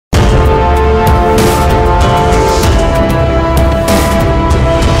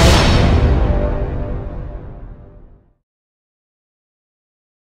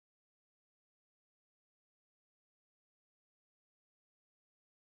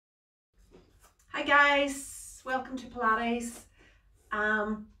Hi guys, welcome to Pilates.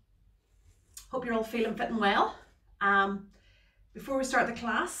 Hope you're all feeling fit and well. Before we start the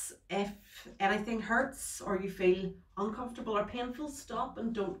class, if anything hurts or you feel uncomfortable or painful, stop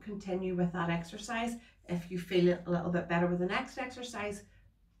and don't continue with that exercise. If you feel a little bit better with the next exercise,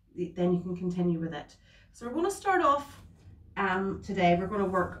 then you can continue with it. So we're going to start off today. We're going to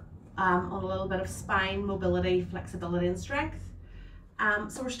work on a little bit of spine mobility, flexibility and strength.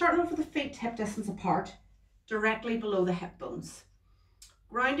 So we're starting off with the feet hip distance apart, directly below the hip bones.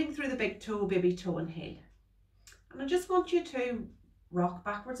 Grounding through the big toe, baby toe and heel. And I just want you to rock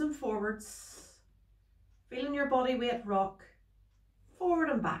backwards and forwards, feeling your body weight rock forward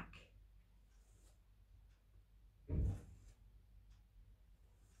and back.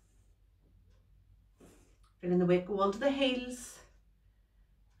 Feeling the weight go onto the heels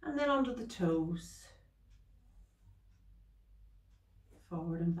and then onto the toes,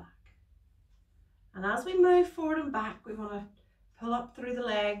 forward and back. And as we move forward and back, we want to pull up through the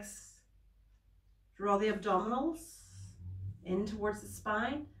legs, draw the abdominals in towards the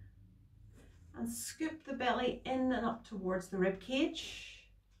spine, and scoop the belly in and up towards the rib cage.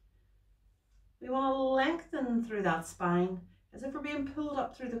 We want to lengthen through that spine as if we're being pulled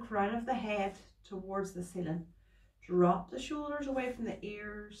up through the crown of the head towards the ceiling. Drop the shoulders away from the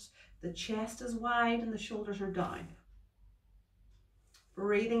ears, the chest is wide and the shoulders are down.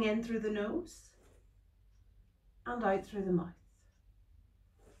 Breathing in through the nose and out through the mouth.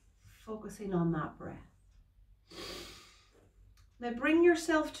 Focusing on that breath. Now bring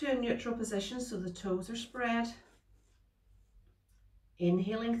yourself to a neutral position so the toes are spread.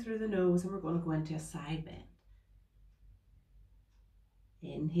 Inhaling through the nose, and we're going to go into a side bend.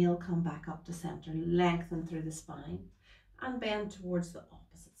 Inhale, come back up to center, lengthen through the spine and bend towards the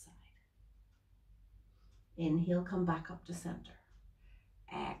opposite side. Inhale, come back up to center.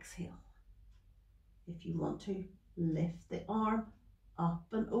 Exhale. If you want to, lift the arm up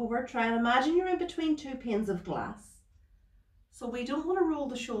and over. Try and imagine you're in between two panes of glass. So we don't want to roll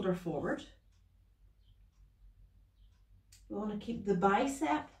the shoulder forward. We want to keep the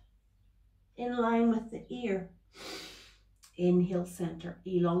bicep in line with the ear. Inhale, center,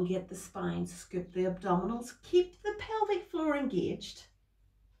 elongate the spine, scoop the abdominals, keep the pelvic floor engaged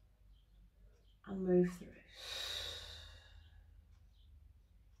and move through.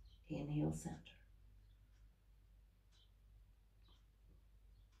 Inhale, center.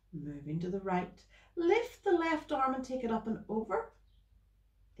 Moving to the right. Lift the left arm and take it up and over,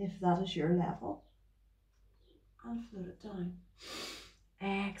 if that is your level, and float it down.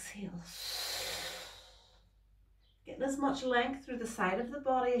 Exhale. Get as much length through the side of the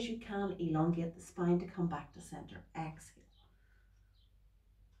body as you can. Elongate the spine to come back to center. Exhale.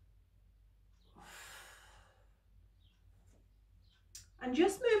 And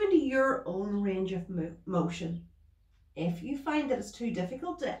just move into your own range of motion. If you find that it's too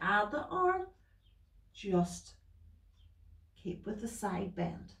difficult to add the arm, just keep with the side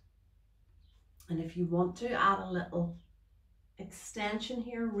bend. And if you want to add a little extension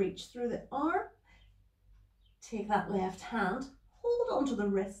here, reach through the arm, take that left hand, hold onto the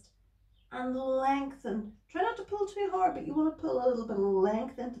wrist and lengthen. Try not to pull too hard, but you want to pull a little bit of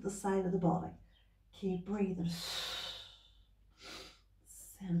length into the side of the body. Keep breathing.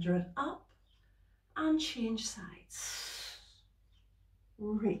 Center it up and change sides.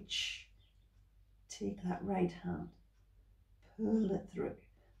 Reach. Take that right hand, pull it through.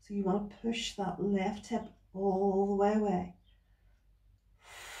 So you want to push that left hip all the way away.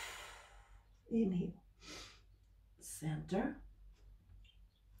 Inhale. Center.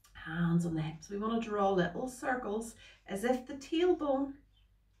 Hands on the hips. We want to draw little circles as if the tailbone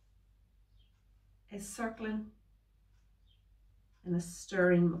is circling in a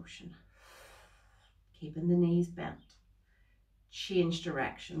stirring motion. Keeping the knees bent. Change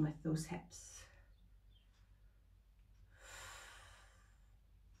direction with those hips.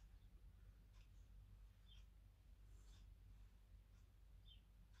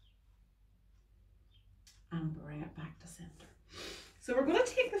 And bring it back to center. So we're going to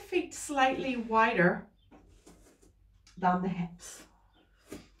take the feet slightly wider than the hips.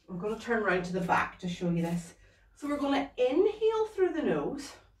 I'm going to turn around to the back to show you this. So we're going to inhale through the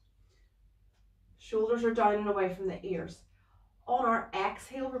nose. Shoulders are down and away from the ears. On our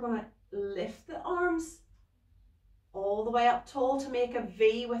exhale, we're going to lift the arms all the way up tall to make a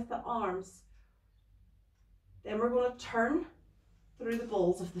V with the arms. Then we're going to turn through the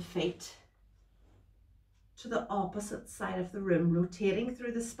balls of the feet to the opposite side of the room, rotating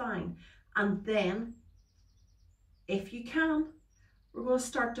through the spine. And then, if you can, we're going to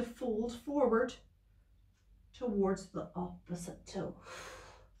start to fold forward towards the opposite toe.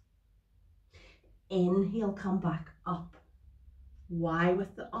 Inhale, come back up. Y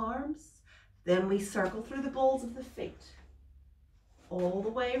with the arms. Then we circle through the balls of the feet. All the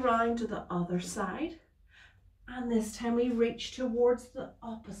way around to the other side. And this time we reach towards the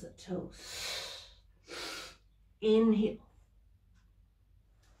opposite toes. Inhale.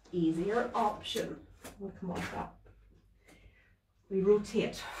 Easier option. We'll come off that. We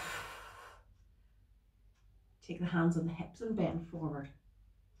rotate. Take the hands on the hips and bend forward.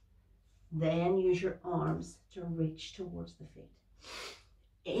 Then use your arms to reach towards the feet.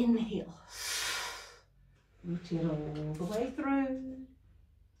 Inhale. Rotate all the way through.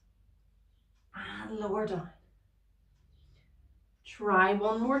 And lower down. Try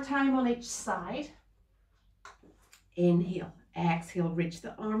one more time on each side. Inhale. Exhale. Reach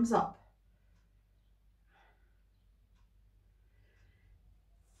the arms up.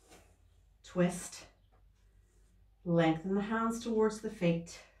 Twist. Lengthen the hands towards the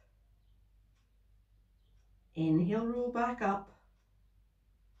feet. Inhale, roll back up.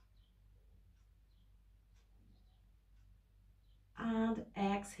 And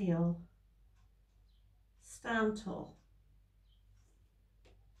exhale, stand tall.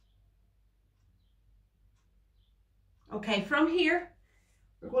 Okay, from here,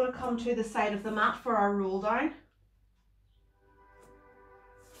 we're going to come to the side of the mat for our roll down.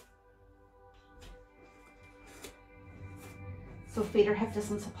 So feet are hip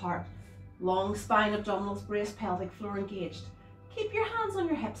distance apart. Long spine, abdominals braced, pelvic floor engaged. Keep your hands on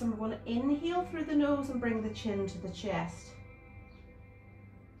your hips and we're going to inhale through the nose and bring the chin to the chest.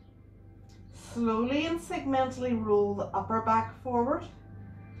 Slowly and segmentally roll the upper back forward.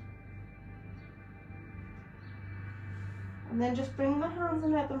 And then just bring the hands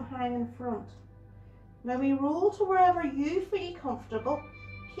and let them hang in front. Now we roll to wherever you feel comfortable.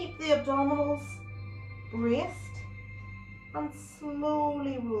 Keep the abdominals braced and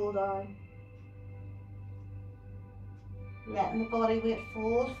slowly roll down. Letting the body weight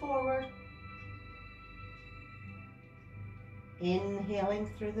fold forward. Inhaling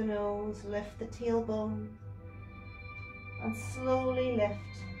through the nose, lift the tailbone and slowly lift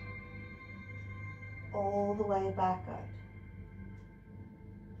all the way back out.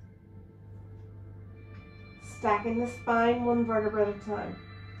 Stacking the spine one vertebra at a time.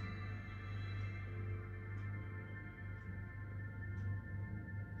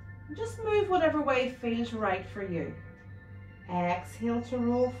 Just move whatever way feels right for you. Exhale to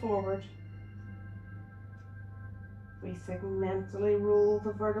roll forward. We segmentally roll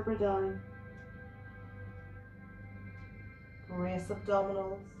the vertebra down. Brace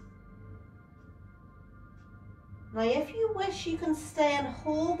abdominals. Now if you wish, you can stay and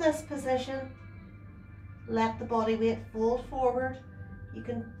hold this position. Let the body weight fold forward. You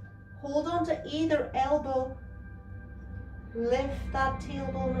can hold on to either elbow. Lift that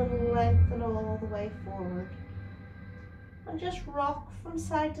tailbone and lengthen all the way forward. And just rock from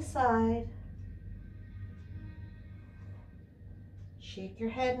side to side. Shake your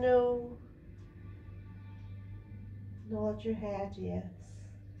head no. Nod your head yes.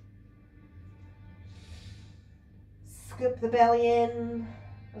 Scoop the belly in.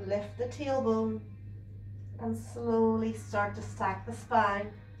 Lift the tailbone. And slowly start to stack the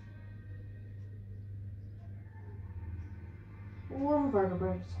spine. One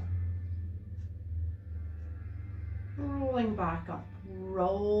vertebra. Rolling back up.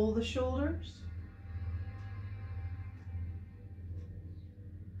 Roll the shoulders.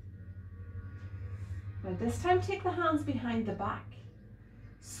 Now this time take the hands behind the back.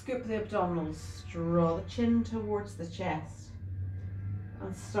 Scoop the abdominals. Draw the chin towards the chest.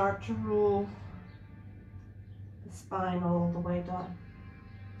 And start to roll the spine all the way down.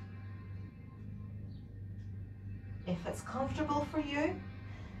 If it's comfortable for you,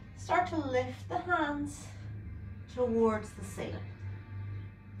 start to lift the hands towards the ceiling.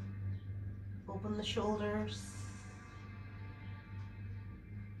 Open the shoulders.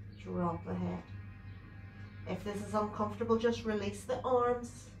 Drop the head. If this is uncomfortable, just release the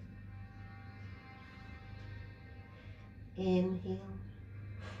arms. Inhale.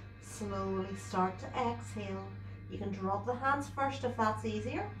 Slowly start to exhale. You can drop the hands first if that's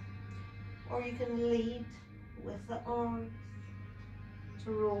easier, or you can lead with the arms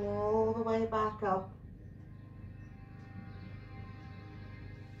to roll all the way back up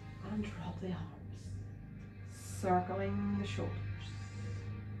and drop the arms, circling the shoulders.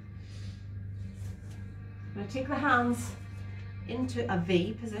 Now take the hands into a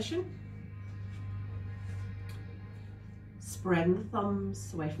V position, spreading the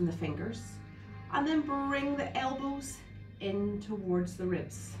thumbs away from the fingers, and then bring the elbows in towards the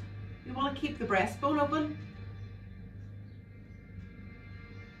ribs. You want to keep the breastbone open.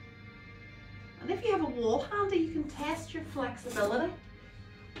 And And if you have a wall handy, you can test your flexibility.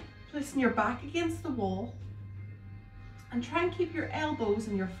 Placing your back against the wall and try and keep your elbows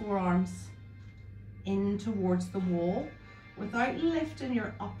and your forearms in towards the wall without lifting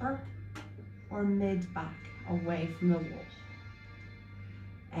your upper or mid back away from the wall.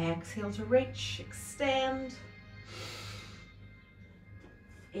 Exhale to reach, extend.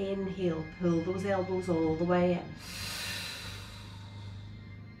 Inhale, pull those elbows all the way in.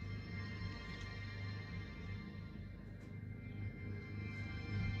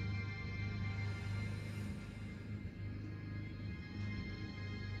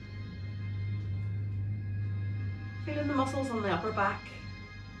 Feeling the muscles on the upper back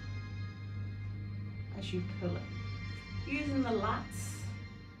as you pull it. Using the lats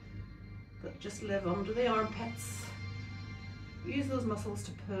that just live under the armpits. Use those muscles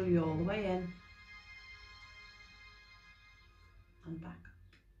to pull you all the way in and back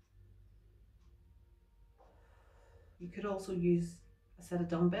up. You could also use a set of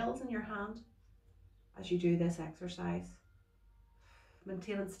dumbbells in your hand as you do this exercise.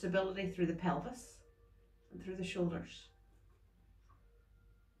 Maintaining stability through the pelvis and through the shoulders.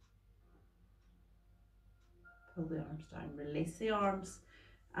 Pull the arms down, release the arms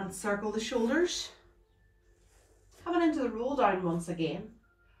and circle the shoulders. Coming into the roll down once again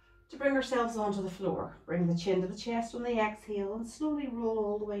to bring ourselves onto the floor. Bring the chin to the chest on the exhale and slowly roll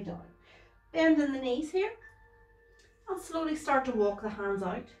all the way down. Bending the knees here and slowly start to walk the hands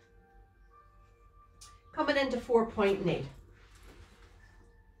out. Coming into 4-point knee.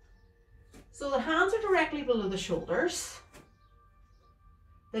 So the hands are directly below the shoulders.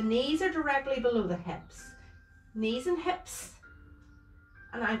 The knees are directly below the hips. Knees and hips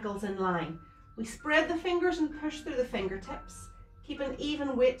and ankles in line. We spread the fingers and push through the fingertips. Keep an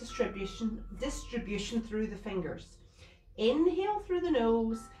even weight distribution through the fingers. Inhale through the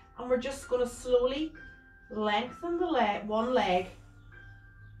nose and we're just going to slowly lengthen the leg, one leg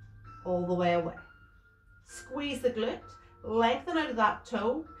all the way away. Squeeze the glute, lengthen out of that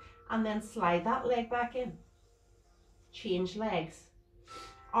toe and then slide that leg back in. Change legs.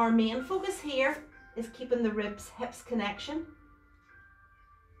 Our main focus here is keeping the ribs, hips connection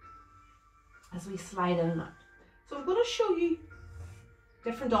as we slide in and out. So I'm going to show you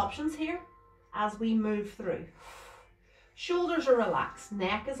different options here as we move through. Shoulders are relaxed,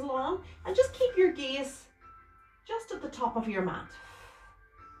 neck is long, and just keep your gaze just at the top of your mat.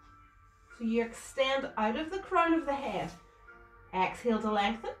 So you extend out of the crown of the head. Exhale to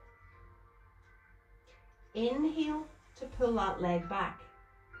lengthen. Inhale to pull that leg back.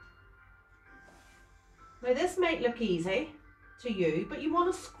 Now this might look easy to you, but you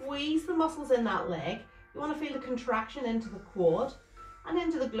want to squeeze the muscles in that leg. You want to feel the contraction into the quad and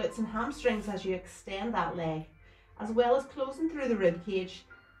into the glutes and hamstrings as you extend that leg, as well as closing through the rib cage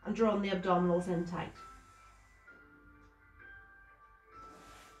and drawing the abdominals in tight.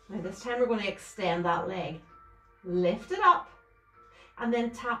 Now this time we're going to extend that leg. Lift it up and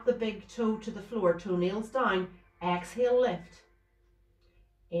then tap the big toe to the floor, toenails down. Exhale, lift.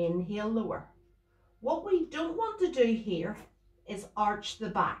 Inhale, lower. What we don't want to do here is arch the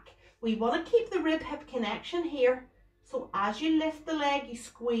back. We want to keep the rib hip connection here. So as you lift the leg, you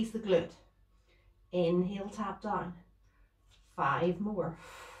squeeze the glute. Inhale, tap down. 5 more.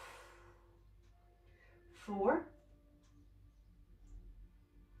 4,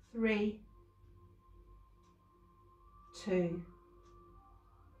 3, 2,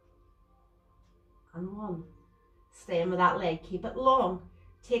 and 1. Staying with that leg, keep it long.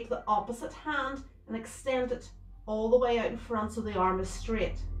 Take the opposite hand and extend it all the way out in front so the arm is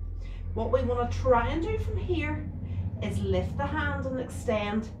straight. What we want to try and do from here is lift the hand and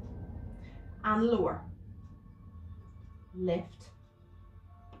extend and lower. Lift.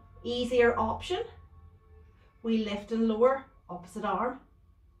 Easier option. We lift and lower, opposite arm,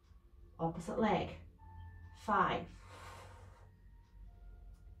 opposite leg. 5,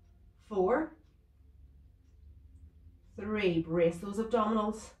 4, 3, brace those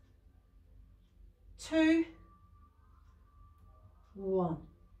abdominals. 2, 1.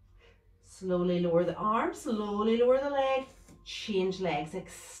 Slowly lower the arm, slowly lower the leg, change legs,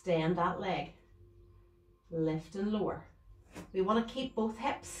 extend that leg. Lift and lower. We want to keep both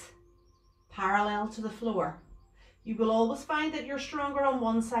hips parallel to the floor. You will always find that you're stronger on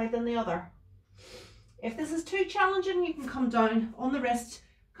one side than the other. If this is too challenging, you can come down on the wrist,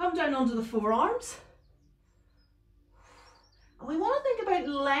 come down onto the forearms. And we want to think about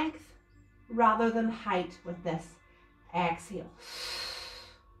length rather than height with this. Exhale.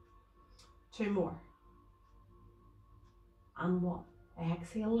 2 more. And 1.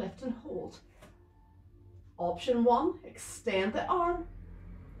 Exhale, lift and hold. Option 1, extend the arm.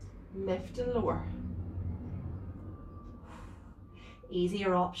 lift and lower.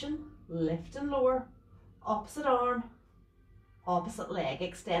 Easier option, lift and lower, opposite arm, opposite leg,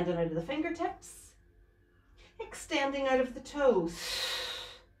 extending out of the fingertips, extending out of the toes.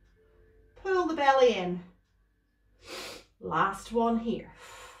 Pull the belly in. Last one here.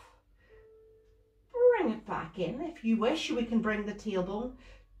 Bring it back in. If you wish, we can bring the tailbone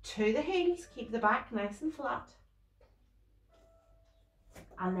to the heels. Keep the back nice and flat.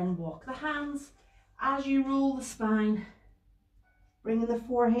 And then walk the hands as you roll the spine, bringing the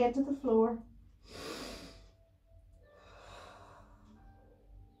forehead to the floor.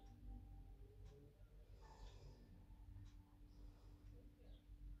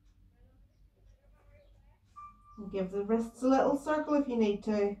 And give the wrists a little circle if you need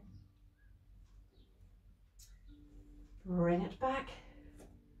to. Bring it back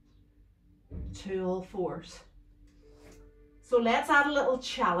to all fours. So let's add a little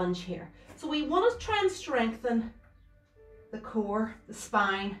challenge here. So we want to try and strengthen the core, the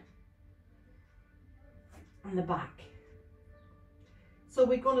spine, and the back. So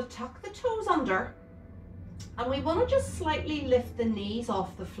we're going to tuck the toes under, and we want to just slightly lift the knees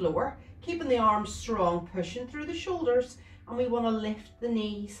off the floor, keeping the arms strong, pushing through the shoulders, and we want to lift the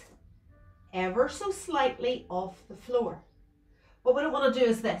knees ever so slightly off the floor. What we don't want to do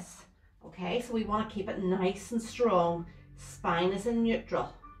is this, okay? So we want to keep it nice and strong. Spine is in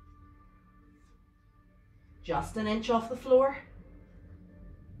neutral. Just an inch off the floor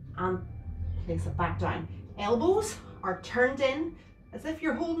and place it back down. Elbows are turned in as if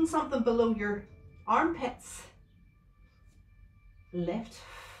you're holding something below your armpits. Lift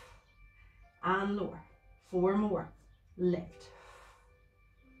and lower. 4 more. Lift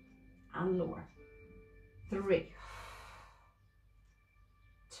and lower. 3,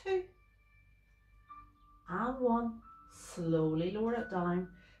 2, and 1. Slowly lower it down.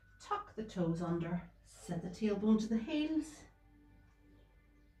 Tuck the toes under. Set the tailbone to the heels.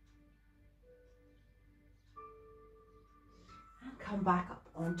 And come back up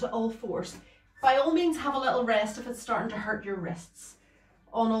onto all fours. By all means, have a little rest if it's starting to hurt your wrists.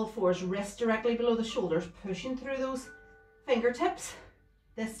 On all fours, wrists directly below the shoulders, pushing through those fingertips.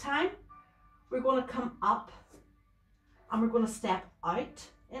 This time, we're going to come up and we're going to step out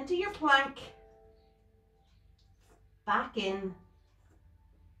into your plank, back in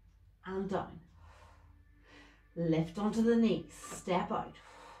and down. Lift onto the knees, step out,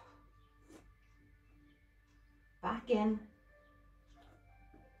 back in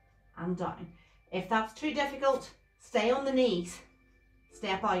and down. If that's too difficult, stay on the knees,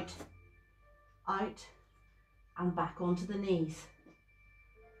 step out, out and back onto the knees.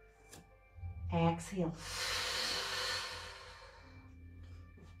 Exhale.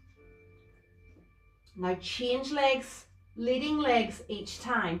 Now change legs, leading legs each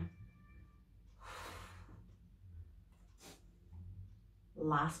time.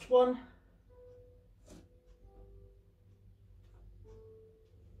 Last one.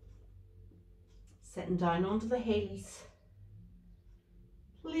 Sitting down onto the heels.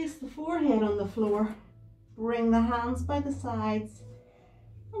 Place the forehead on the floor. Bring the hands by the sides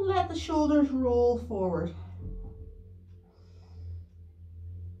and let the shoulders roll forward.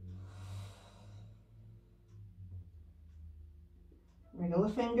 Wriggle the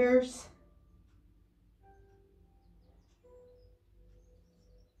fingers.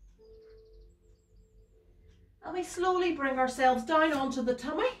 And we slowly bring ourselves down onto the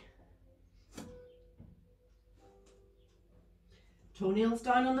tummy. Toenails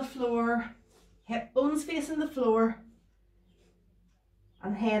down on the floor, hip bones facing the floor,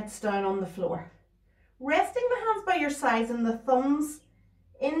 and heads down on the floor. Resting the hands by your sides and the thumbs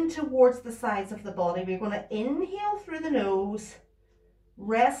in towards the sides of the body. We're going to inhale through the nose,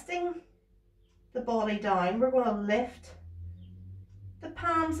 resting the body down. We're going to lift the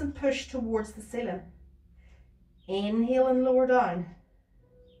palms and push towards the ceiling. Inhale and lower down.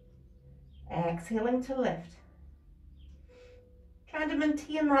 Exhaling to lift. Trying to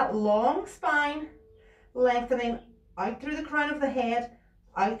maintain that long spine, lengthening out through the crown of the head,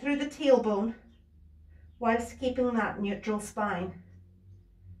 out through the tailbone, whilst keeping that neutral spine.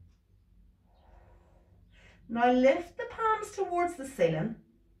 Now lift the palms towards the ceiling,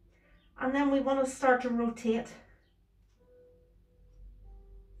 and then we want to start to rotate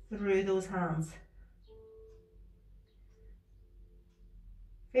through those hands.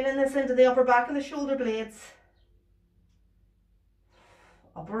 Feeling this into the upper back of the shoulder blades,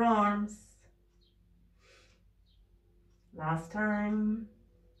 upper arms. Last time.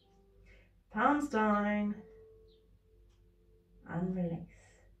 Palms down and release.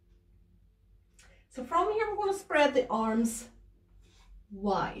 So from here we're going to spread the arms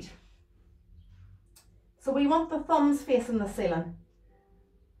wide. So we want the thumbs facing the ceiling.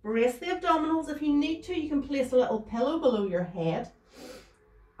 Brace the abdominals. If you need to, you can place a little pillow below your head.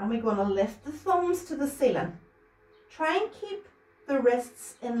 And we're going to lift the thumbs to the ceiling. Try and keep the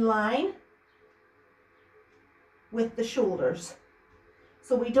wrists in line with the shoulders.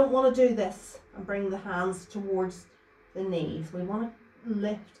 So we don't want to do this and bring the hands towards the knees. We want to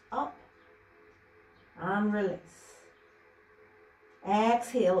lift up and release.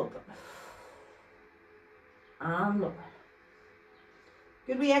 Exhale, open. And lower.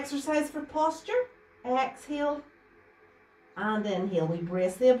 Good wee exercise for posture. Exhale and inhale. We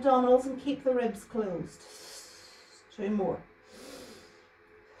brace the abdominals and keep the ribs closed. 2 more.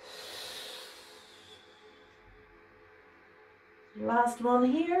 Last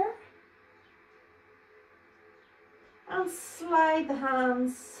one here. And slide the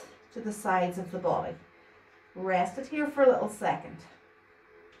hands to the sides of the body. Rest it here for a little second.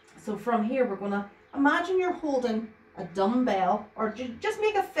 So from here we're going to imagine you're holding a dumbbell, or just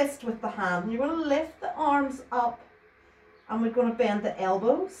make a fist with the hand, and you're going to lift the arms up, and we're going to bend the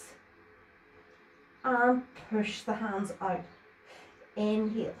elbows and push the hands out.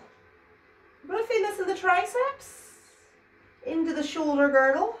 Inhale. You're going to feel this in the triceps, into the shoulder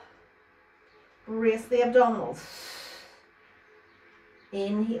girdle. Brace the abdominals.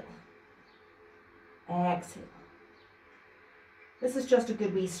 Inhale. Exhale. This is just a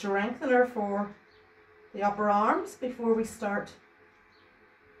good wee strengthener for the upper arms before we start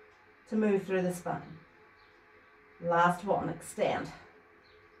to move through the spine. Last one, extend.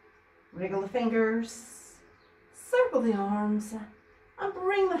 Wriggle the fingers, circle the arms, and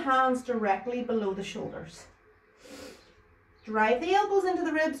bring the hands directly below the shoulders. Drive the elbows into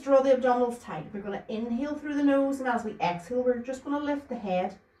the ribs, draw the abdominals tight. We're going to inhale through the nose, and as we exhale, we're just going to lift the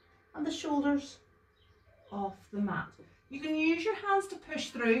head and the shoulders off the mat. You can use your hands to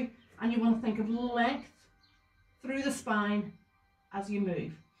push through, and you want to think of length through the spine as you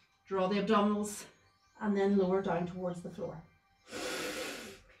move. Draw the abdominals and then lower down towards the floor.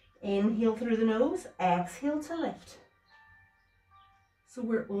 Inhale through the nose, exhale to lift. So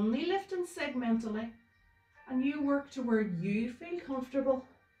we're only lifting segmentally, and you work to where you feel comfortable.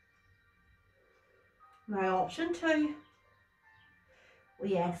 Now option 2,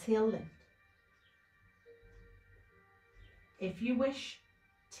 we exhale, lift. If you wish,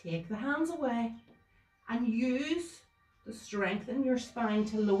 take the hands away and use the strength in your spine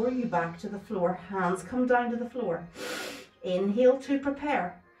to lower you back to the floor. Hands come down to the floor. Inhale to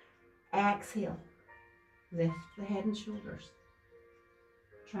prepare. Exhale. Lift the head and shoulders.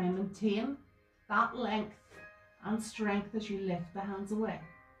 Try and maintain that length and strength as you lift the hands away.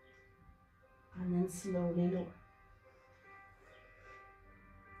 And then slowly lower.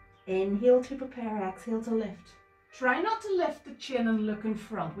 Inhale to prepare. Exhale to lift. Try not to lift the chin and look in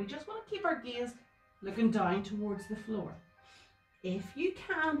front. We just want to keep our gaze looking down towards the floor. If you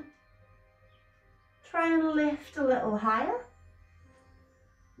can, try and lift a little higher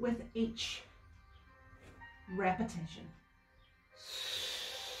with each repetition.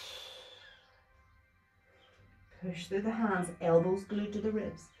 Push through the hands, elbows glued to the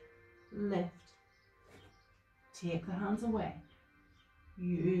ribs. Lift. Take the hands away.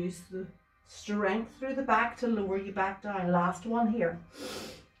 Use the strength through the back to lower you back down. Last one here.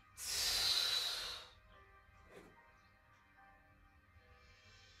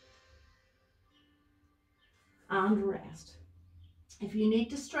 And rest. If you need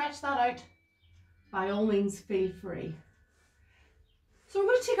to stretch that out, by all means feel free. So we're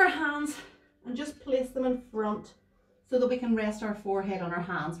going to take our hands and just place them in front so that we can rest our forehead on our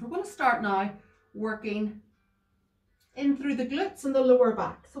hands. We're going to start now working in through the glutes and the lower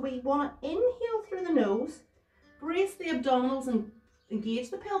back. So we want to inhale through the nose, brace the abdominals and engage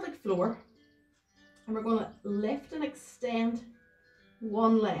the pelvic floor. And we're going to lift and extend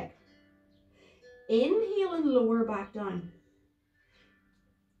one leg. Inhale and lower back down.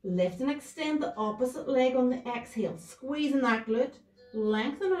 Lift and extend the opposite leg on the exhale, squeezing that glute,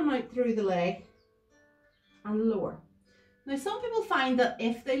 lengthening out through the leg and lower. Now some people find that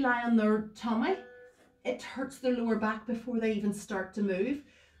if they lie on their tummy, it hurts their lower back before they even start to move.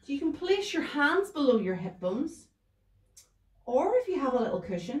 So you can place your hands below your hip bones, or if you have a little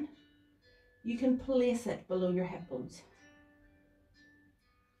cushion, you can place it below your hip bones.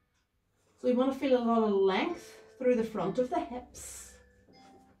 So we want to feel a lot of length through the front of the hips.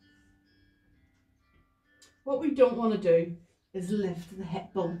 What we don't want to do is lift the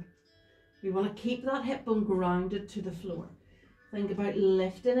hip bone. We want to keep that hip bone grounded to the floor. Think about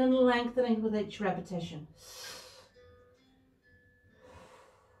lifting and lengthening with each repetition.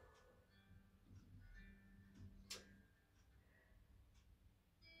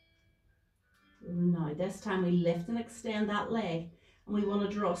 Now this time we lift and extend that leg, and we want to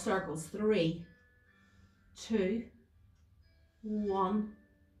draw circles. 3, 2, 1,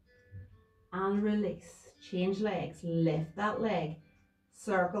 and release. Change legs, lift that leg,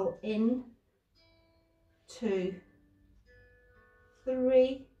 circle in, 2,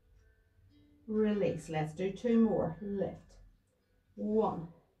 3, release. Let's do 2 more. Lift, 1,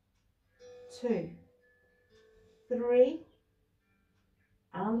 2, 3,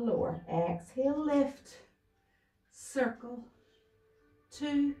 and lower. Exhale, lift, circle,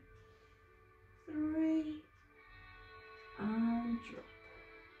 2, 3, and drop.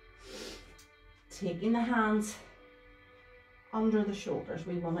 Taking the hands under the shoulders,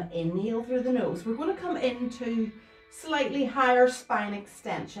 we want to inhale through the nose. We're going to come into slightly higher spine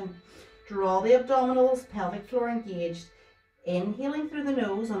extension. Draw the abdominals, pelvic floor engaged. Inhaling through the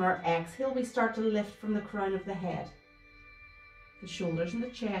nose. On our exhale, we start to lift from the crown of the head, the shoulders and the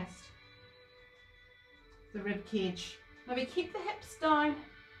chest, the rib cage. Now we keep the hips down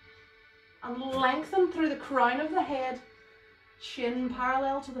and lengthen through the crown of the head, chin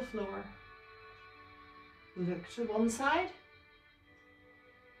parallel to the floor. Look to one side.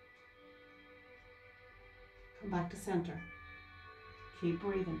 Come back to center. Keep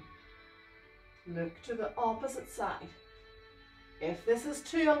breathing. Look to the opposite side. If this is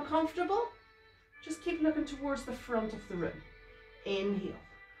too uncomfortable, just keep looking towards the front of the room. Inhale.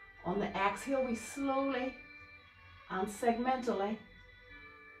 On the exhale, we slowly and segmentally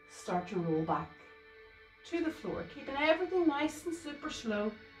start to roll back to the floor, keeping everything nice and super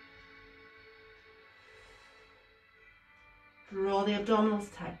slow. Draw the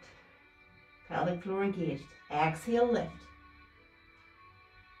abdominals tight, pelvic floor engaged. Exhale, lift.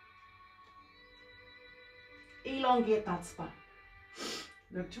 Elongate that spine.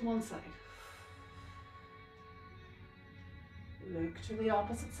 Look to one side. Look to the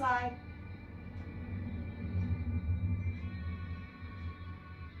opposite side.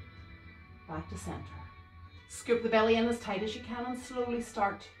 Back to center. Scoop the belly in as tight as you can and slowly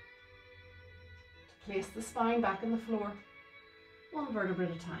start to place the spine back in the floor. One vertebra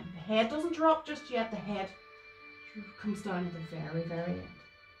at a time. The head doesn't drop just yet. The head comes down at the very, very end.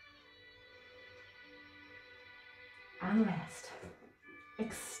 And rest.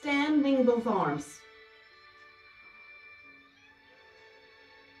 Extending both arms.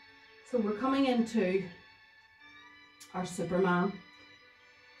 So we're coming into our Superman.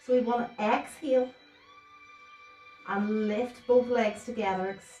 So we want to exhale and lift both legs together,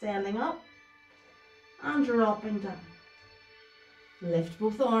 extending up and dropping down. Lift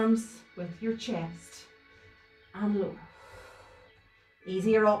both arms with your chest and lower.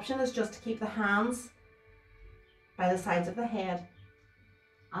 Easier option is just to keep the hands by the sides of the head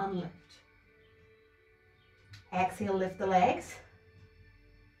and lift. Exhale, lift the legs.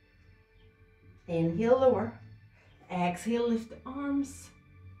 Inhale, lower. Exhale, lift the arms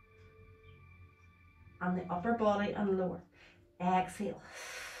and the upper body and lower. Exhale.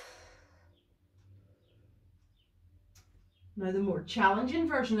 Now the more challenging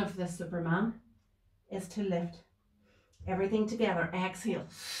version of this Superman is to lift everything together. Exhale.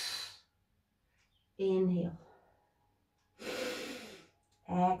 Inhale.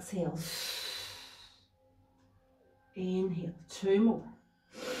 Exhale. Inhale. 2 more.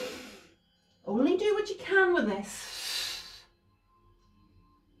 Only do what you can with this.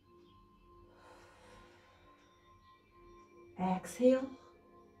 Exhale.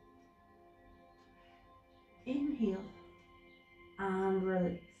 Inhale. And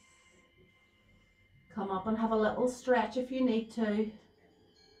release. Come up and have a little stretch if you need to.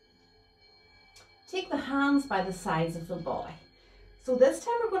 Take the hands by the sides of the body. So this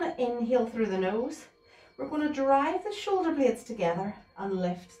time we're going to inhale through the nose. We're going to drive the shoulder blades together and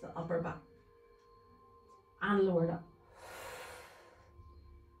lift the upper back. And lower down.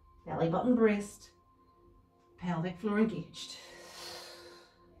 Belly button braced. Pelvic floor engaged.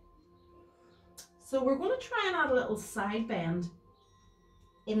 So we're going to try and add a little side bend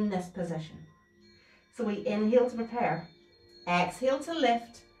in this position. So we inhale to prepare. Exhale to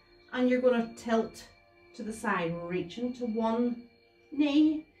lift. And you're going to tilt to the side, reaching to one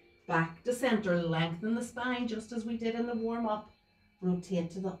knee, back to center. Lengthen the spine just as we did in the warm-up.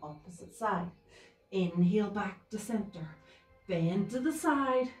 Rotate to the opposite side. Inhale back to center. Bend to the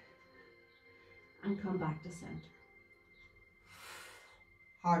side. And come back to center.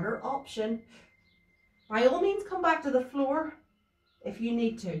 Harder option. By all means, come back to the floor if you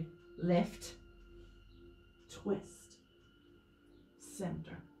need to. Lift. Twist.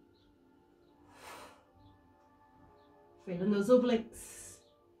 Center. Feeling those obliques.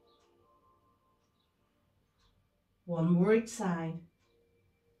 One more each side.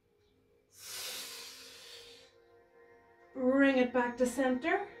 Bring it back to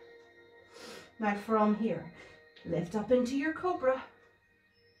center. Now from here, lift up into your cobra.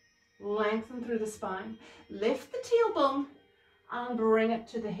 Lengthen through the spine. Lift the tailbone and bring it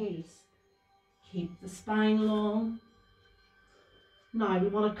to the heels. Keep the spine long. Now we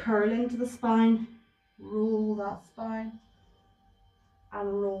want to curl into the spine. Roll that spine.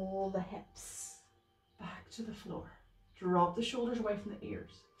 And roll the hips back to the floor. Drop the shoulders away from the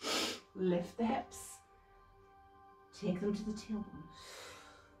ears. Lift the hips. Take them to the tailbone.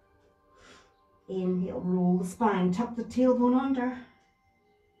 Inhale, roll the spine, tuck the tailbone under.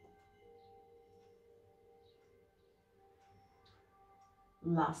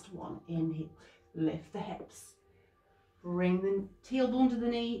 Last one, inhale, lift the hips. Bring the tailbone to the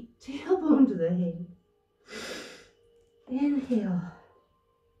knee, tailbone to the heel. Inhale.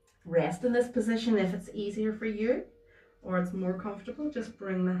 Rest in this position if it's easier for you or it's more comfortable. Just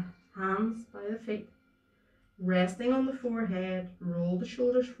bring the hands by the feet. Resting on the forehead, roll the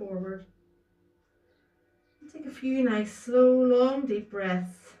shoulders forward. Take a few nice, slow, long, deep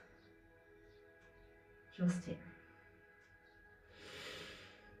breaths. Just here.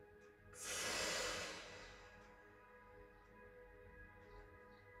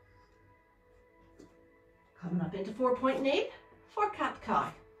 Coming up into 4-point knee for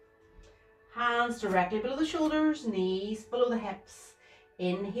cat-cow. Hands directly below the shoulders, knees below the hips.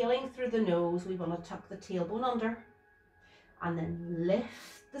 Inhaling through the nose, we want to tuck the tailbone under. And then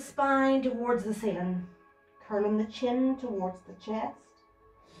lift the spine towards the ceiling. Curling the chin towards the chest.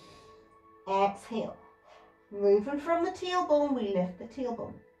 Exhale. Moving from the tailbone, we lift the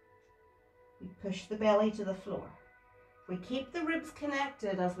tailbone. We push the belly to the floor. We keep the ribs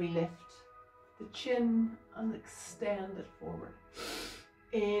connected as we lift the chin and extend it forward.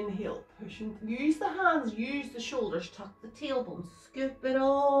 Inhale, pushing. Use the hands, use the shoulders, tuck the tailbone, scoop it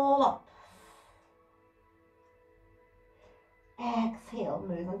all up. Exhale,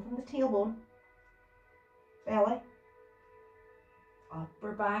 moving from the tailbone. Belly,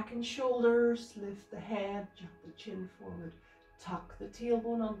 upper back and shoulders, lift the head, jump the chin forward, tuck the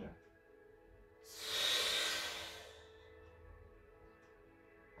tailbone under.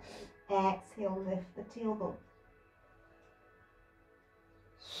 Exhale, lift the tailbone.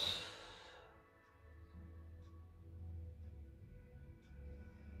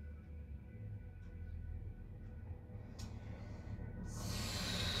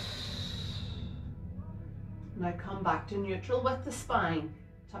 Now come back to neutral with the spine.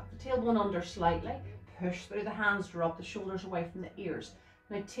 Tuck the tailbone under slightly. Push through the hands, drop the shoulders away from the ears.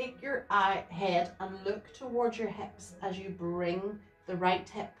 Now take your head and look towards your hips as you bring the right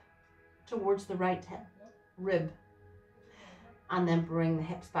hip towards the right hip rib. And then bring the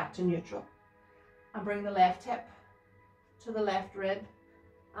hips back to neutral. And bring the left hip to the left rib.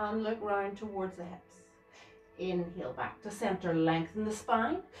 And look round towards the hips. Inhale back to center, lengthen the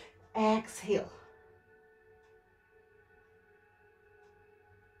spine. Exhale.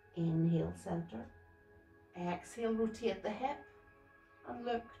 Inhale, center. Exhale, rotate the hip and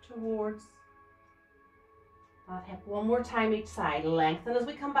look towards that hip. One more time each side. Lengthen as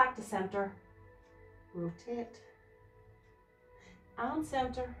we come back to center. Rotate and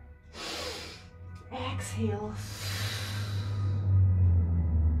center. Exhale.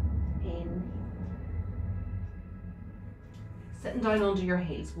 Inhale. Sitting down onto your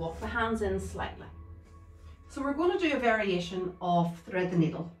heels. Walk the hands in slightly. So we're going to do a variation of thread the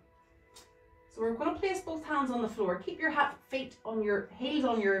needle. So we're going to place both hands on the floor. Keep your feet on your heels,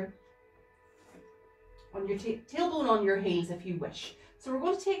 on your tailbone on your heels if you wish. So we're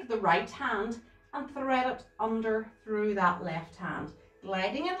going to take the right hand and thread it under through that left hand,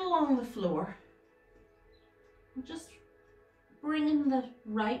 gliding it along the floor. And just bringing the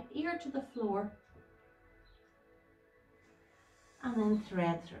right ear to the floor. And then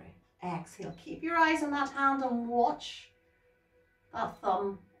thread through. Exhale. Keep your eyes on that hand and watch that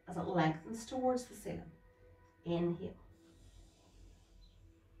thumb as it lengthens towards the ceiling. Inhale.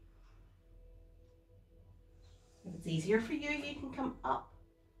 If it's easier for you, you can come up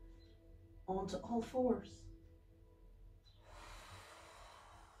onto all fours.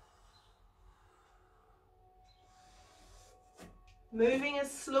 Moving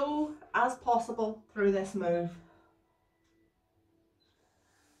as slow as possible through this move.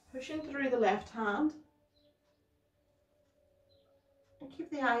 Pushing through the left hand. And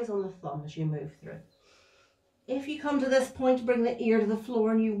keep the eyes on the thumb as you move through. If you come to this point, bring the ear to the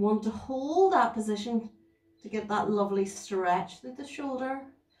floor and you want to hold that position to get that lovely stretch through the shoulder,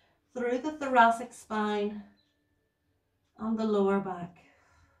 through the thoracic spine and the lower back.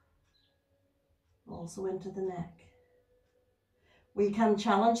 Also into the neck. We can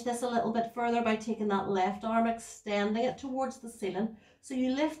challenge this a little bit further by taking that left arm, extending it towards the ceiling. So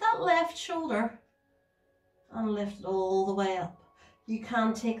you lift that left shoulder and lift it all the way up. You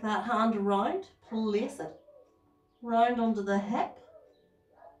can take that hand around, place it round under the hip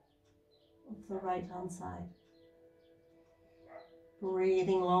of the right hand side.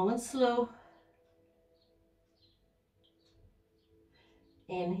 Breathing long and slow.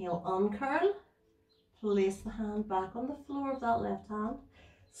 Inhale, uncurl. Place the hand back on the floor of that left hand.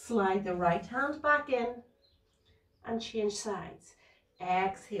 Slide the right hand back in and change sides.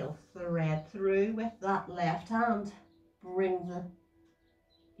 Exhale, thread through with that left hand. Bring the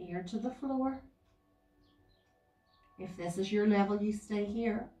ear to the floor. If this is your level, you stay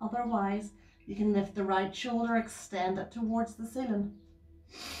here. Otherwise, you can lift the right shoulder, extend it towards the ceiling.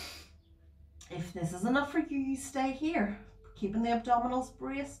 If this is enough for you, you stay here, keeping the abdominals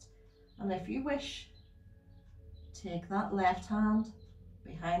braced. And if you wish, take that left hand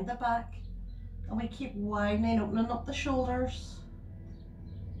behind the back, and we keep widening, opening up the shoulders.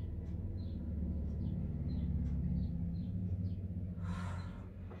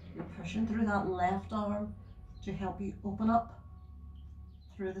 You're pushing through that left arm to help you open up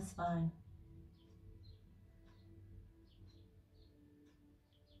through the spine.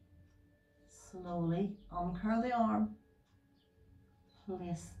 Slowly uncurl the arm.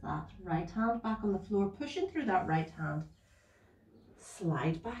 Place that right hand back on the floor, pushing through that right hand.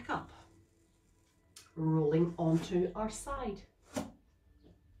 Slide back up, rolling onto our side.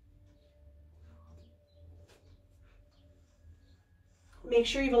 Make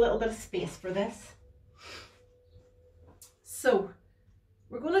sure you have a little bit of space for this. So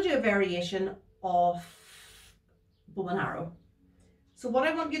we're going to do a variation of bow and arrow. So what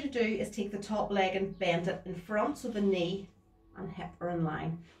I want you to do is take the top leg and bend it in front so the knee and hip are in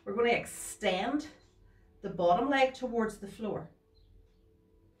line. We're going to extend the bottom leg towards the floor.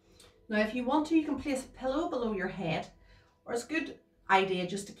 Now if you want to, you can place a pillow below your head, or it's a good idea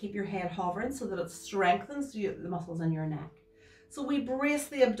just to keep your head hovering so that it strengthens the muscles in your neck. So we brace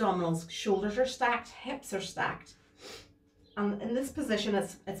the abdominals, shoulders are stacked, hips are stacked. And in this position,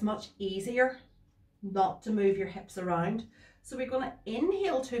 it's much easier not to move your hips around. So we're going to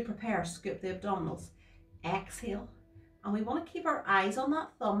inhale to prepare, scoop the abdominals, exhale. And we want to keep our eyes on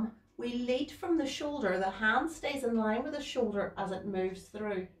that thumb. We lead from the shoulder, the hand stays in line with the shoulder as it moves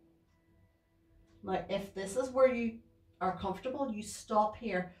through. Now, if this is where you are comfortable, you stop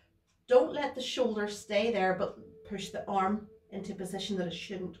here. Don't let the shoulder stay there, but push the arm into a position that it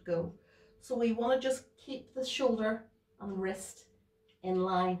shouldn't go. So we want to just keep the shoulder and wrist in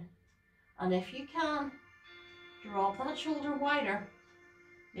line. And if you can, drop that shoulder wider.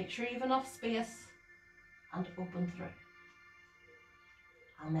 Make sure you have enough space and open through.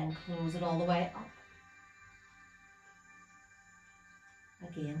 And then close it all the way up.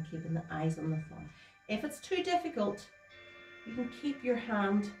 Again, keeping the eyes on the thumb. If it's too difficult, you can keep your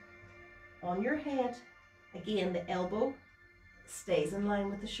hand on your head. Again, the elbow stays in line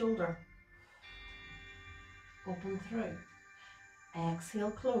with the shoulder. Open through.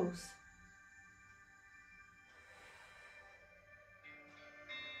 Exhale, close.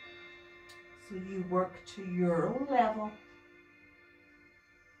 So you work to your own level.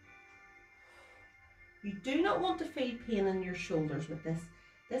 You do not want to feel pain in your shoulders with this.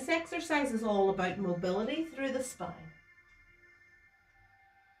 This exercise is all about mobility through the spine.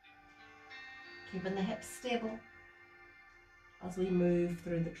 Keeping the hips stable as we move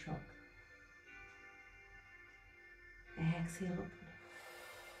through the trunk. Exhale, open.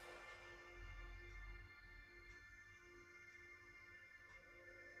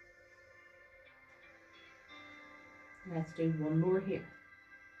 Let's do one more here.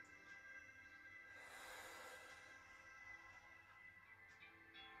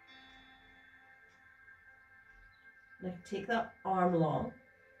 Now take that arm long,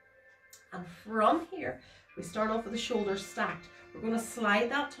 and from here we start off with the shoulders stacked. We're going to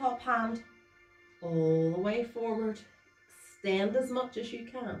slide that top hand all the way forward, extend as much as you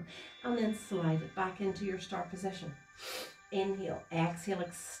can, and then slide it back into your start position. Inhale, exhale,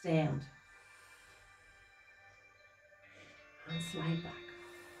 extend, and slide back.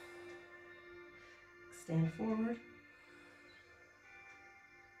 Extend forward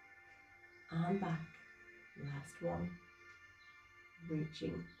and back. Last one.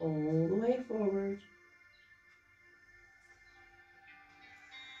 Reaching all the way forward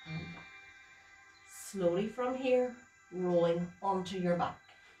and back. Slowly from here, rolling onto your back.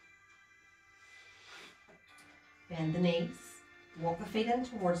 Bend the knees, walk the feet in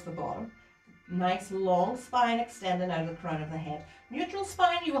towards the bottom. Nice long spine extending out of the crown of the head. Neutral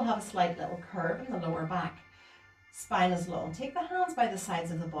spine, you will have a slight little curve in the lower back. Spine is long. Take the hands by the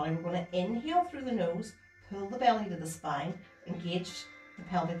sides of the body. We're going to inhale through the nose, pull the belly to the spine, engage the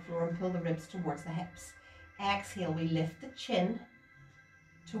pelvic floor and pull the ribs towards the hips. Exhale, we lift the chin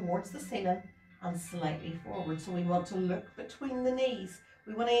towards the ceiling and slightly forward. So we want to look between the knees.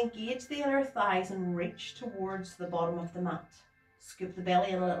 We want to engage the inner thighs and reach towards the bottom of the mat. Scoop the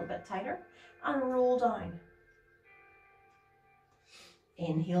belly in a little bit tighter and roll down.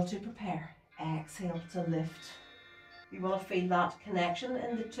 Inhale to prepare. Exhale to lift. You want to feel that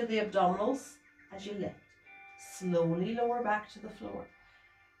connection to the abdominals as you lift. Slowly lower back to the floor.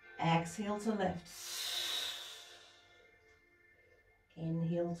 Exhale to lift.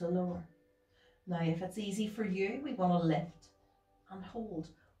 Inhale to lower. Now if it's easy for you, we want to lift and hold.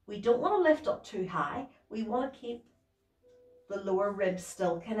 We don't want to lift up too high. We want to keep the lower ribs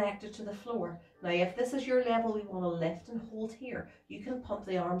still connected to the floor. Now if this is your level, we want to lift and hold here. You can pump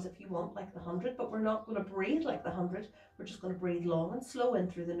the arms if you want, like the 100, but we're not going to breathe like the 100. We're just going to breathe long and slow in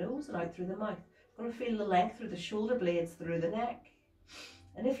through the nose and out through the mouth. We're going to feel the length through the shoulder blades, through the neck.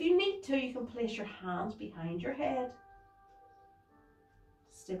 And if you need to, you can place your hands behind your head.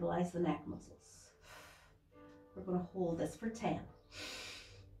 Stabilize the neck muscles. We're going to hold this for 10.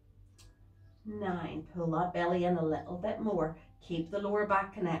 9, pull that belly in a little bit more. Keep the lower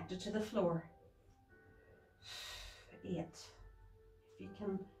back connected to the floor. 8. If you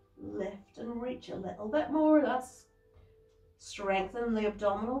can lift and reach a little bit more, that's strengthening the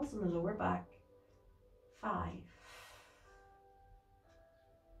abdominals and the lower back. 5,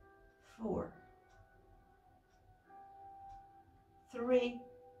 4, 3,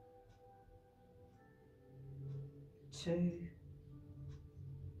 2,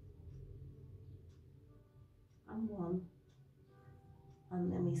 and 1,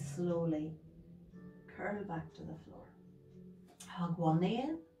 and then we slowly curl back to the floor. Hug one knee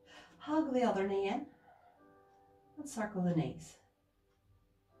in, hug the other knee in, and circle the knees.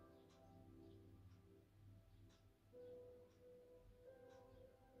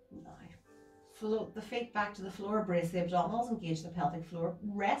 Now, float the feet back to the floor, brace the abdominals, engage the pelvic floor,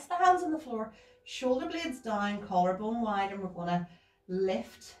 rest the hands on the floor, shoulder blades down, collarbone wide, and we're going to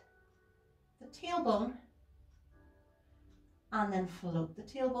lift the tailbone and then float the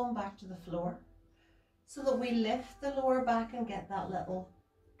tailbone back to the floor so that we lift the lower back and get that little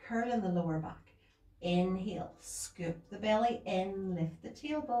curl in the lower back. Inhale, scoop the belly in, lift the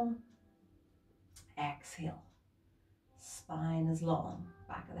tailbone. Exhale, spine is long,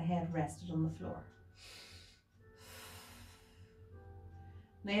 back of the head rested on the floor.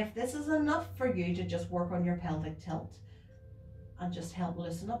 Now if this is enough for you to just work on your pelvic tilt and just help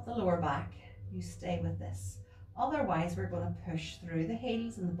loosen up the lower back, you stay with this. Otherwise, we're going to push through the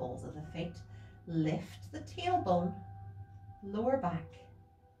heels and the balls of the feet, lift the tailbone, lower back,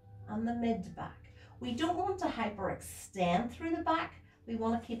 and the mid back. We don't want to hyperextend through the back. We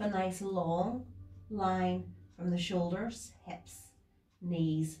want to keep a nice long line from the shoulders, hips,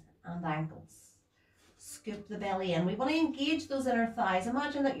 knees, and ankles. Scoop the belly in. We want to engage those inner thighs.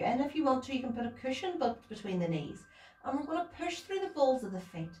 Imagine that and if you want to, you can put a cushion between the knees. And we're going to push through the balls of the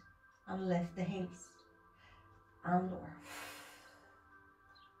feet and lift the heels. And lower.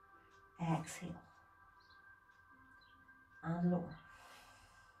 Exhale. And lower.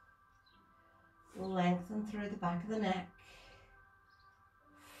 Lengthen through the back of the neck.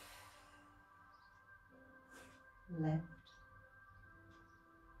 Lift.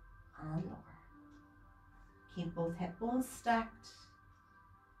 And lower. Keep both hip bones stacked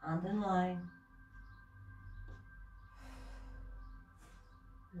and in line.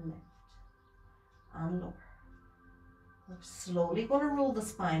 Lift. And lower. We're slowly going to roll the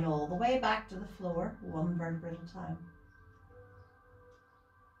spine all the way back to the floor, one vertebra at a time.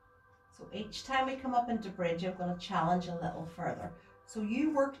 So each time we come up into bridge, I'm going to challenge a little further. So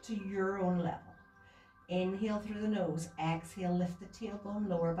you work to your own level. Inhale through the nose, exhale, lift the tailbone,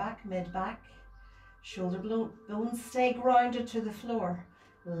 lower back, mid back. Shoulder bones stay grounded to the floor.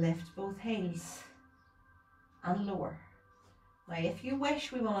 Lift both heels and lower. Now if you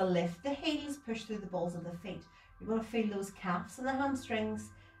wish, we want to lift the heels, push through the balls of the feet. You're going to feel those calves and the hamstrings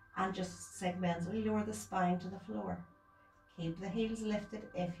and just segmentally lower the spine to the floor. Keep the heels lifted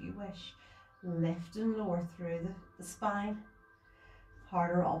if you wish. Lift and lower through the spine.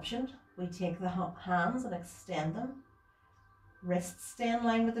 Harder option, we take the hands and extend them. Wrists stay in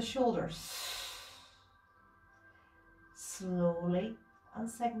line with the shoulders. Slowly and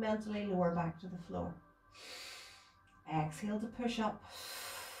segmentally lower back to the floor. Exhale to push up.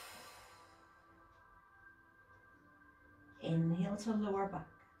 Inhale to lower back.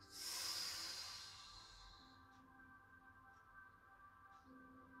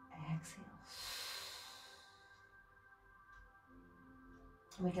 Exhale.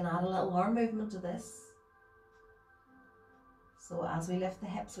 We can add a little arm movement to this. So as we lift the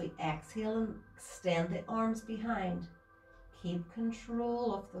hips, we exhale and extend the arms behind. Keep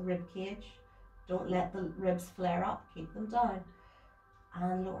control of the rib cage. Don't let the ribs flare up, keep them down.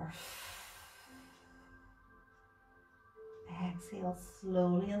 And lower. Exhale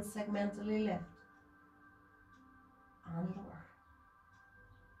slowly and segmentally lift. And lower.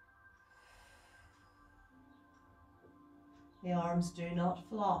 The arms do not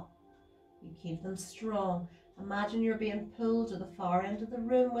flop. You keep them strong. Imagine you're being pulled to the far end of the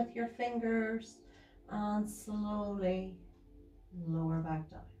room with your fingers, and slowly lower back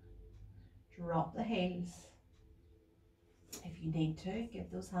down. Drop the heels. If you need to, give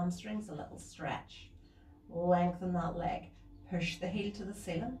those hamstrings a little stretch. Lengthen that leg. Push the heel to the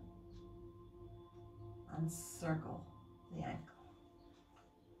ceiling and circle the ankle.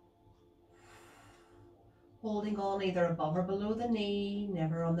 Holding on either above or below the knee,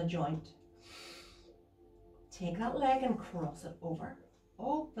 never on the joint. Take that leg and cross it over.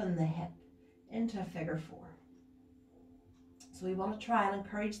 Open the hip into a figure 4. So we want to try and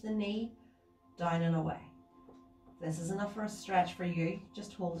encourage the knee down and away. If this is enough for a stretch for you,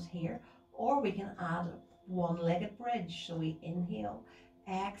 just hold it here. Or we can add a one-legged bridge. So we inhale,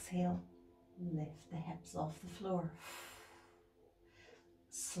 exhale, lift the hips off the floor.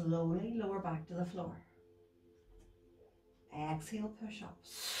 Slowly lower back to the floor. Exhale, push up.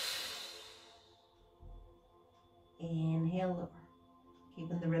 Inhale, lower.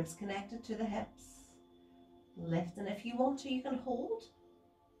 Keeping the ribs connected to the hips. Lift, and if you want to, you can hold.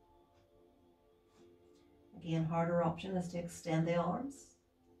 Again, harder option is to extend the arms.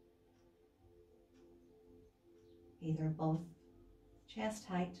 Either above chest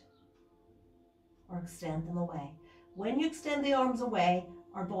height or extend them away. When you extend the arms away,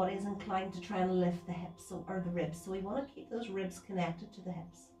 our body is inclined to try and lift the hips or the ribs. So we want to keep those ribs connected to the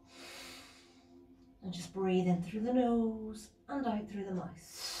hips. And just breathe in through the nose and out through the mouth.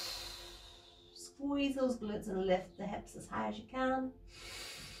 Squeeze those glutes and lift the hips as high as you can.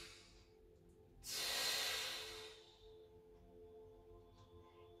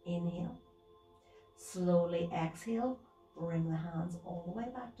 Inhale. Slowly exhale. Bring the hands all the way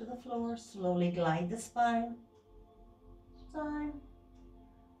back to the floor. Slowly glide the spine down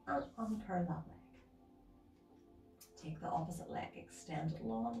and uncurl that leg. Take the opposite leg, extend it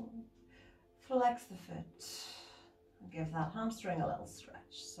long. Flex the foot. Give that hamstring a little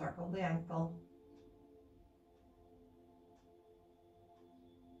stretch. Circle the ankle.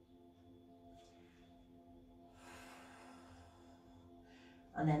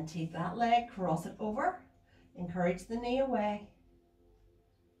 And then take that leg, cross it over. Encourage the knee away.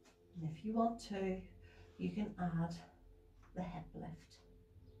 And if you want to, you can add the hip lift.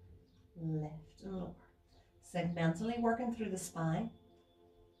 Lift and lower. Segmentally working through the spine.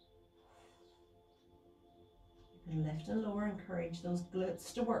 You can lift and lower, encourage those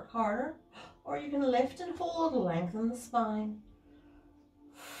glutes to work harder. Or you can lift and hold, lengthen the spine.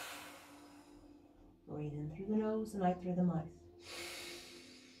 Breathe in through the nose and out through the mouth.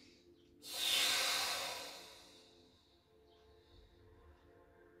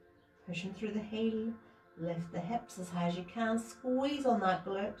 Pushing through the heel, lift the hips as high as you can, squeeze on that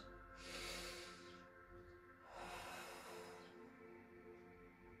glute.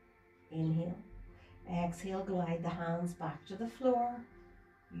 Inhale, exhale, glide the hands back to the floor.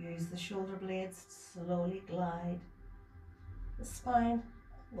 Use the shoulder blades to slowly glide the spine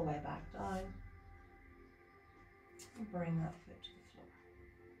all the way back down. And bring that foot to the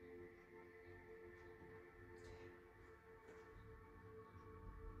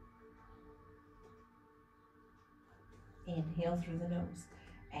floor. Inhale through the nose.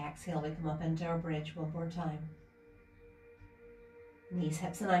 Exhale, we come up into our bridge one more time. Knees,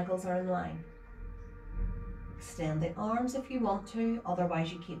 hips and ankles are in line. Extend the arms if you want to,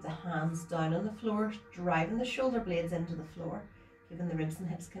 otherwise you keep the hands down on the floor, driving the shoulder blades into the floor, keeping the ribs and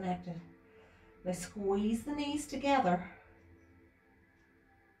hips connected. Now squeeze the knees together.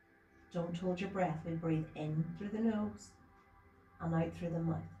 Don't hold your breath. We breathe in through the nose and out through the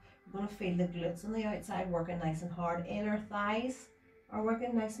mouth. You're going to feel the glutes on the outside working nice and hard. Inner thighs are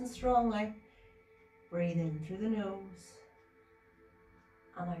working nice and strongly. Breathe in through the nose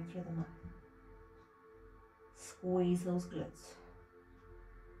and out through the mouth. Squeeze those glutes.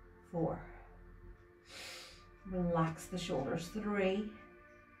 4. Relax the shoulders. 3.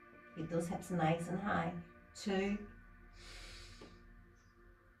 Keep those hips nice and high. 2.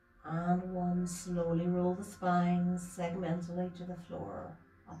 And 1. Slowly roll the spine segmentally to the floor.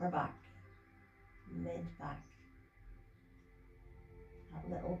 Upper back, mid back. That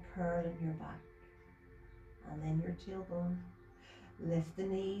little curl in your back. And then your tailbone. Lift the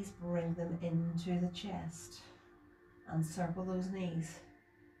knees, bring them into the chest and circle those knees.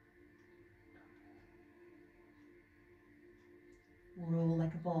 Roll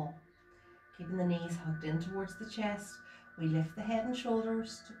like a ball, keeping the knees hugged in towards the chest. We lift the head and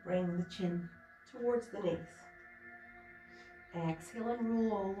shoulders to bring the chin towards the knees. Exhale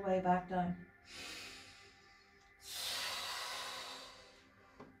and roll all the way back down.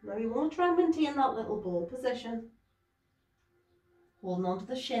 Now you want to try and maintain that little ball position, holding onto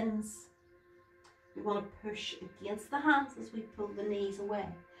the shins. We want to push against the hands as we pull the knees away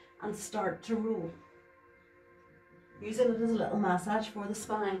and start to roll, using it as a little massage for the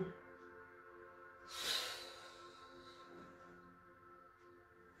spine.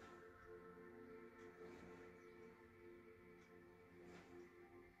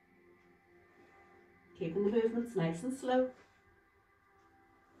 Keeping the movements nice and slow.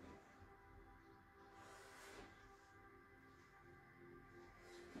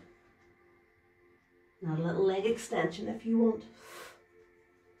 Now a little leg extension if you want.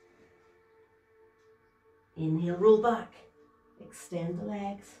 Inhale, roll back. Extend the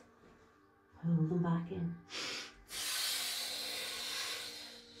legs. Pull them back in.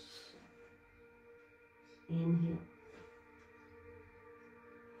 Inhale.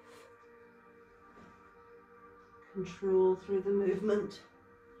 Control through the movement.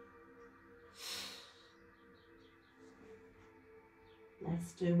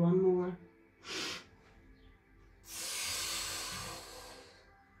 Let's do one more.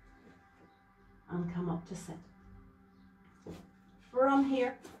 And come up to sit. From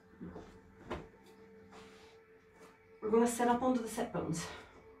here, we're going to sit up onto the sit bones.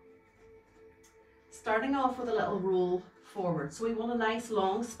 Starting off with a little roll forward. So we want a nice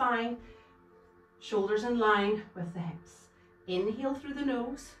long spine, shoulders in line with the hips. Inhale through the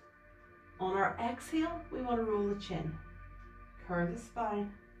nose. On our exhale, we want to roll the chin. Curve the spine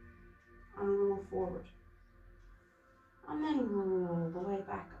and roll forward. And then roll the way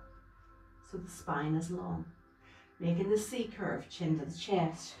back up. So the spine is long. Making the C curve, chin to the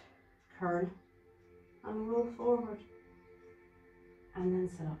chest. Curl and roll forward. And then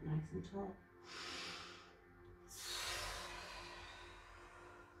sit up nice and tall.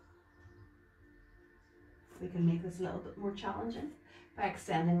 We can make this a little bit more challenging by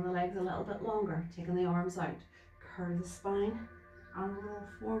extending the legs a little bit longer, taking the arms out. Curve the spine and roll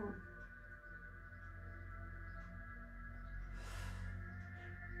forward.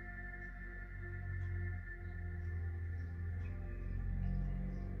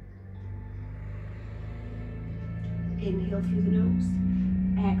 Inhale through the nose,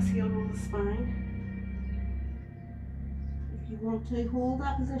 exhale, roll the spine. If you want to hold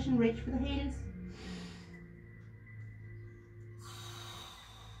that position, reach for the heels.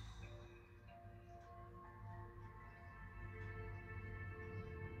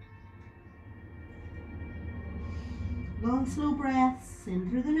 Long slow breaths, in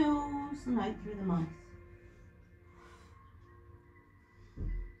through the nose and out through the mouth.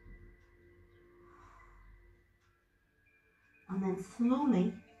 And then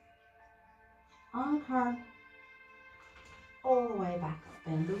slowly, on the curve, all the way back up.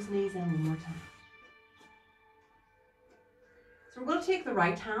 Bend those knees in one more time. So we're going to take the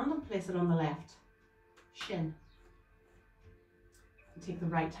right hand and place it on the left shin. And take the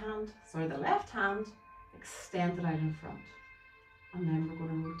the left hand, extend it out in front. And then we're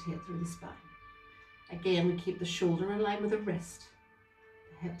going to rotate through the spine. Again, we keep the shoulder in line with the wrist.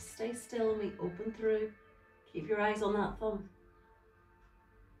 The hips stay still and we open through. Keep your eyes on that thumb.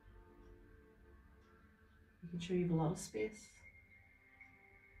 Making sure you have a lot of space.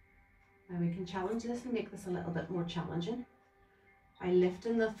 Now we can challenge this and make this a little bit more challenging by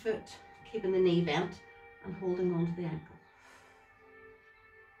lifting the foot, keeping the knee bent and holding onto the ankle.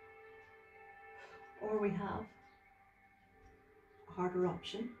 Or we have a harder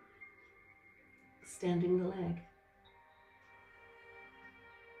option, extending the leg.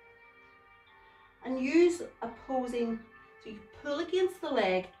 And use opposing, so you pull against the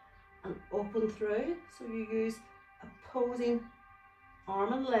leg and open through. So you use opposing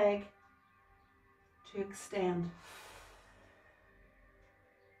arm and leg to extend.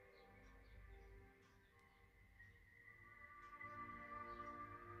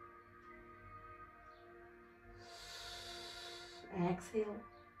 Exhale.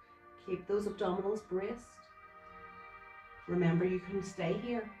 Keep those abdominals braced. Remember, you can stay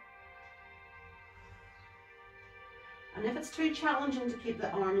here. And if it's too challenging to keep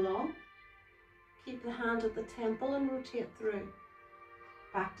the arm long, keep the hand at the temple and rotate through.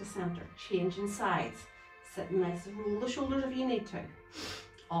 Back to center, changing sides. Sitting nice and roll the shoulders if you need to.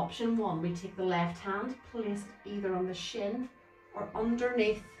 Option one, we take the left hand, place it either on the shin or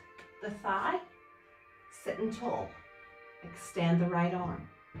underneath the thigh, sitting tall. Extend the right arm.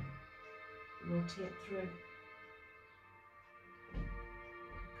 Rotate through.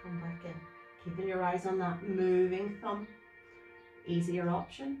 Come back in. Keeping your eyes on that moving thumb. Easier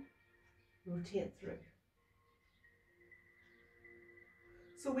option. Rotate through.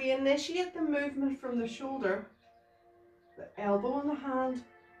 So we initiate the movement from the shoulder. The elbow and the hand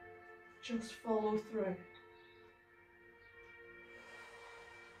just follow through.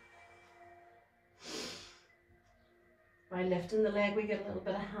 By lifting the leg, we get a little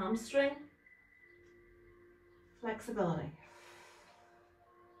bit of hamstring flexibility.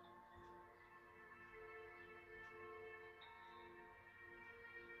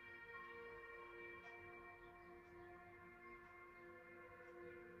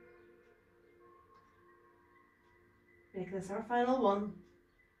 Make this our final one.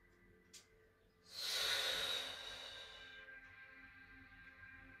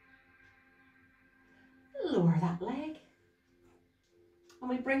 Lower that leg. And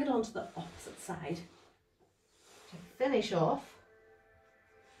we bring it onto the opposite side. To finish off,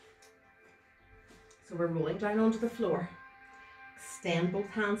 so we're rolling down onto the floor. Extend both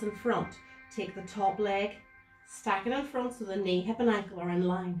hands in front. Take the top leg, stack it in front so the knee, hip and ankle are in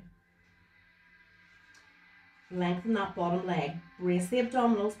line. Lengthen that bottom leg. Brace the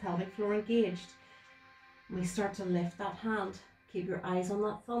abdominals, pelvic floor engaged. And we start to lift that hand. Keep your eyes on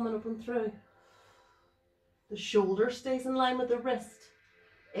that thumb and open through. The shoulder stays in line with the wrist.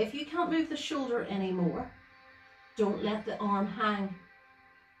 If you can't move the shoulder anymore, don't let the arm hang.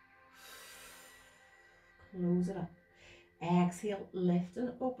 Close it up. Exhale, lift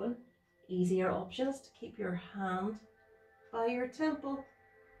and open. Easier option is to keep your hand by your temple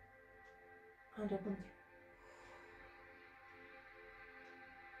and open through.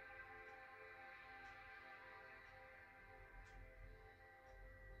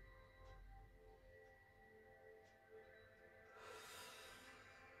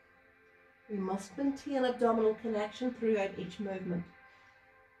 We must maintain abdominal connection throughout each movement.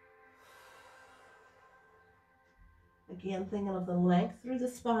 Again, thinking of the length through the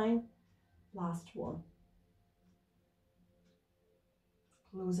spine. Last one.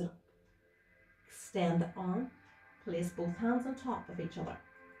 Close it up. Extend the arm. Place both hands on top of each other.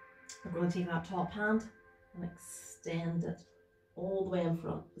 We're going to take that top hand and extend it all the way in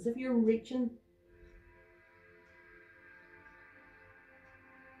front, as if you're reaching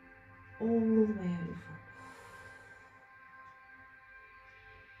all the way out in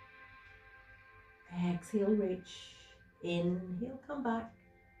front. Exhale, reach. Inhale, come back.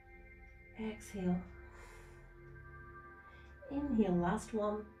 Exhale. Inhale, last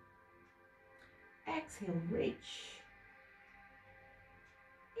one. Exhale, reach.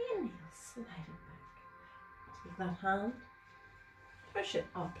 Inhale, slide it back. Take that hand, push it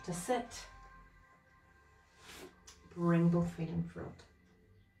up to sit. Bring both feet in front.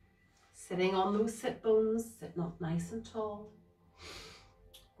 Sitting on those sit bones, sitting up nice and tall.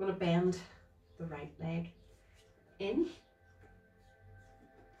 I'm going to bend the right leg in.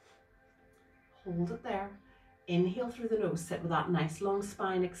 Hold it there. Inhale through the nose, sit with that nice long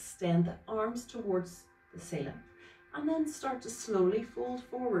spine, extend the arms towards the ceiling. And then start to slowly fold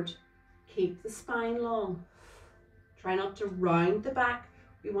forward. Keep the spine long. Try not to round the back.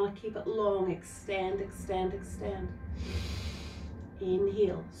 We want to keep it long. Extend, extend, extend.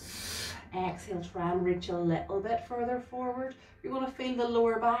 Inhale. Exhale, try and reach a little bit further forward. You're going to feel the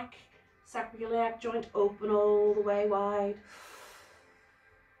lower back, sacroiliac joint open all the way wide.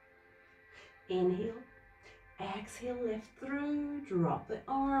 Inhale. Exhale, lift through, drop the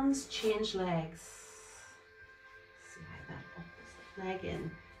arms, change legs. Slide that opposite leg in.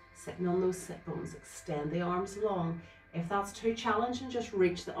 Sitting on those sit bones, extend the arms long. If that's too challenging, just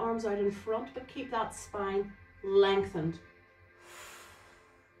reach the arms out in front, but keep that spine lengthened.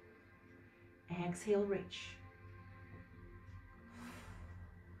 Exhale, reach.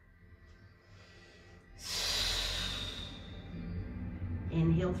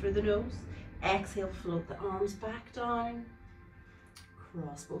 Inhale through the nose. Exhale, float the arms back down.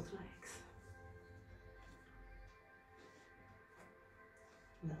 Cross both legs.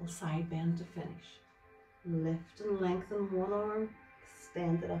 Little side bend to finish. Lift and lengthen one arm.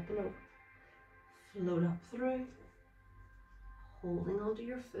 Extend it up and over. Float up through. Holding onto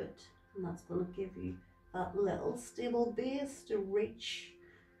your foot. And that's going to give you that little stable base to reach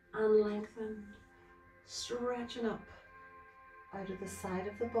and lengthen. Stretching up out of the side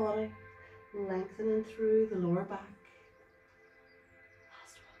of the body. Lengthening through the lower back.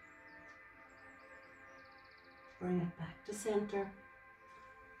 Last one. Bring it back to center.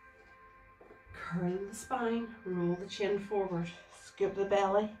 Curl the spine, roll the chin forward, scoop the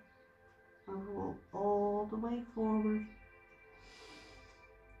belly, and roll all the way forward.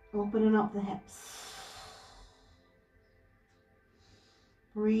 Opening up the hips.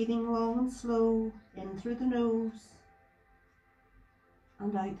 Breathing long and slow, in through the nose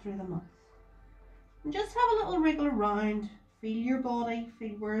and out through the mouth. And just have a little wriggle around. Feel your body,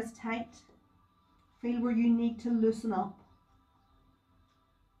 feel where it's tight, feel where you need to loosen up.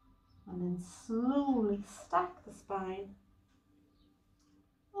 And then slowly stack the spine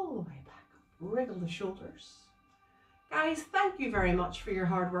all the way back up. Wriggle the shoulders. Guys, thank you very much for your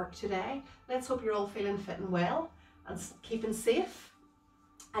hard work today. Let's hope you're all feeling fit and well and keeping safe.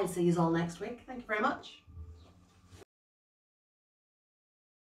 I'll see you all next week. Thank you very much.